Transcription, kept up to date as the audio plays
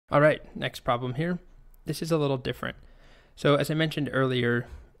All right, next problem here. This is a little different. So as I mentioned earlier,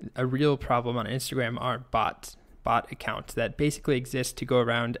 a real problem on Instagram are bot accounts that basically exist to go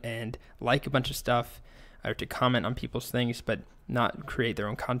around and like a bunch of stuff or to comment on people's things, but not create their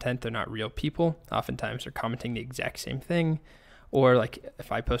own content. They're not real people. Oftentimes they're commenting the exact same thing. Or like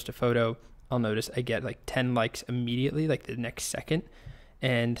if I post a photo, I'll notice I get like 10 likes immediately, like the next second.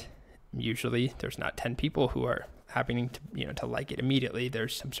 And usually there's not 10 people who are happening to like it immediately.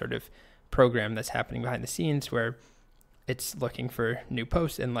 There's some sort of program that's happening behind the scenes where it's looking for new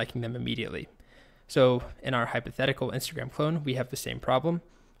posts and liking them immediately. So in our hypothetical Instagram clone, we have the same problem.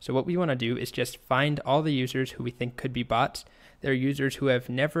 So what we want to do is just find all the users who we think could be bots. They're users who have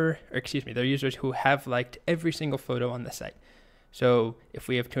they're users who have liked every single photo on the site. So if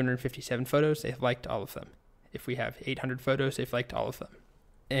we have 257 photos, they've liked all of them. If we have 800 photos, they've liked all of them.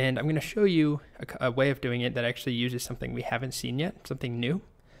 And I'm going to show you a way of doing it that actually uses something we haven't seen yet, something new.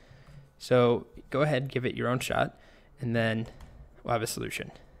 So go ahead, give it your own shot, and then we'll have a solution.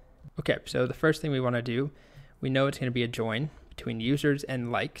 Okay, so the first thing we want to do, we know it's going to be a join between users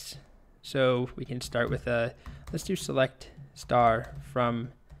and likes. So we can start with let's do select star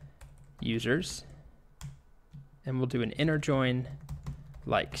from users, and we'll do an inner join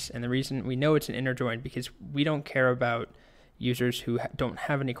likes. And the reason we know it's an inner join because we don't care about users who don't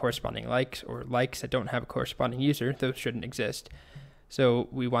have any corresponding likes or likes that don't have a corresponding user. Those shouldn't exist. So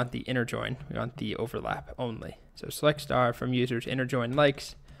we want the inner join. We want the overlap only. So select star from users inner join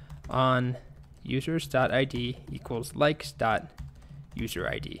likes on users.id equals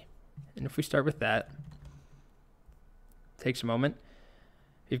likes.userid. And if we start with that, it takes a moment.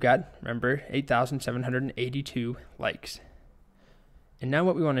 We've got, remember, 8,782 likes. And now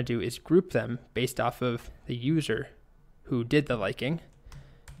what we want to do is group them based off of the user who did the liking.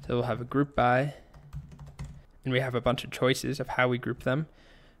 So we'll have a group by, and we have a bunch of choices of how we group them.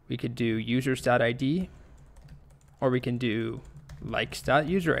 We could do users.id, or we can do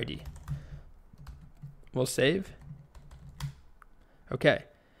likes.userid. We'll save. Okay,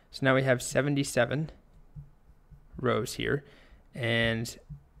 so now we have 77 rows here, and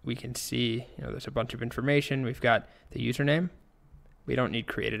we can see, there's a bunch of information. We've got the username. We don't need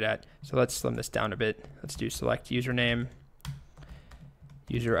created at, so let's slim this down a bit. Let's do select username,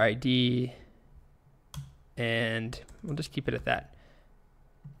 user ID, and we'll just keep it at that.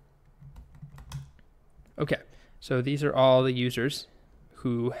 Okay, so these are all the users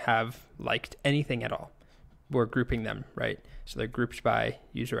who have liked anything at all. We're grouping them, right? So they're grouped by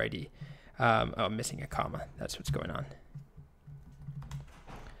user ID. I'm missing a comma. That's what's going on.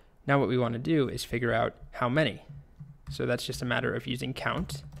 Now what we want to do is figure out how many. So that's just a matter of using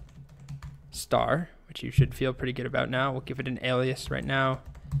count star, which you should feel pretty good about now. We'll give it an alias right now.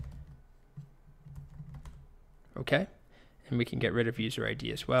 Okay, and we can get rid of user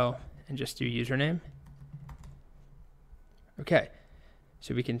ID as well and just do username. Okay,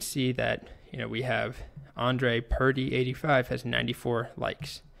 so we can see that we have Andre Purdy85 has 94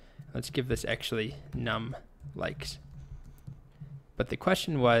 likes. Let's give this actually num likes. But the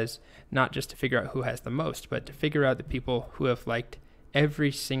question was not just to figure out who has the most, but to figure out the people who have liked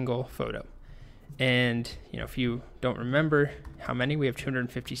every single photo. And if you don't remember how many, we have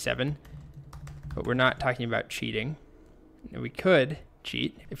 257, but we're not talking about cheating. We could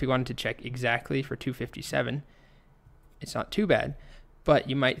cheat if we wanted to check exactly for 257. It's not too bad, but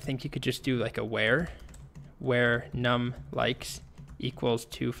you might think you could just do like a where num likes equals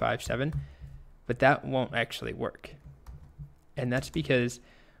 257, but that won't actually work. And that's because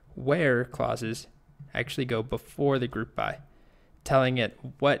where clauses actually go before the group by, telling it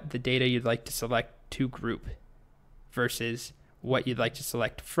what the data you'd like to select to group versus what you'd like to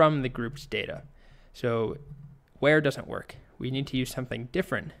select from the group's data. So where doesn't work. We need to use something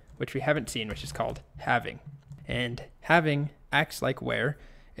different, which we haven't seen, which is called having. And having acts like where.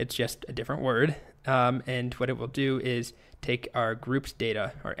 It's just a different word. And what it will do is take our group's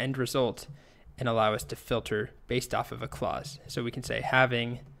data, our end result, and allow us to filter based off of a clause. So we can say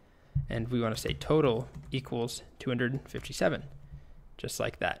having, and we want to say total equals 257, just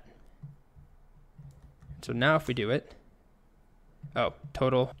like that. So now if we do it,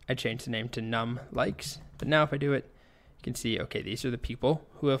 total, I changed the name to num likes, but now if I do it, you can see, okay, these are the people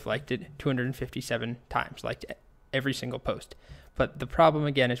who have liked it 257 times, liked every single post. But the problem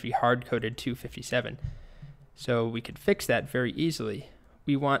again is we hard-coded 257. So we could fix that very easily.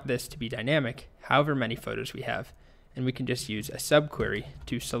 We want this to be dynamic, however many photos we have, and we can just use a subquery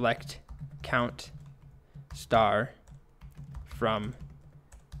to select count star from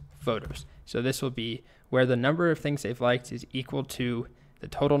photos. So this will be where the number of things they've liked is equal to the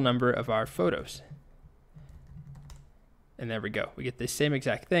total number of our photos. And there we go. We get the same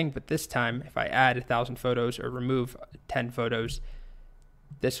exact thing, but this time if I add 1,000 photos or remove 10 photos,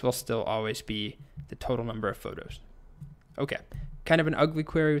 this will still always be the total number of photos. Okay, kind of an ugly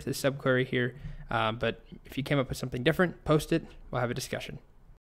query with a subquery here, but if you came up with something different, post it. We'll have a discussion.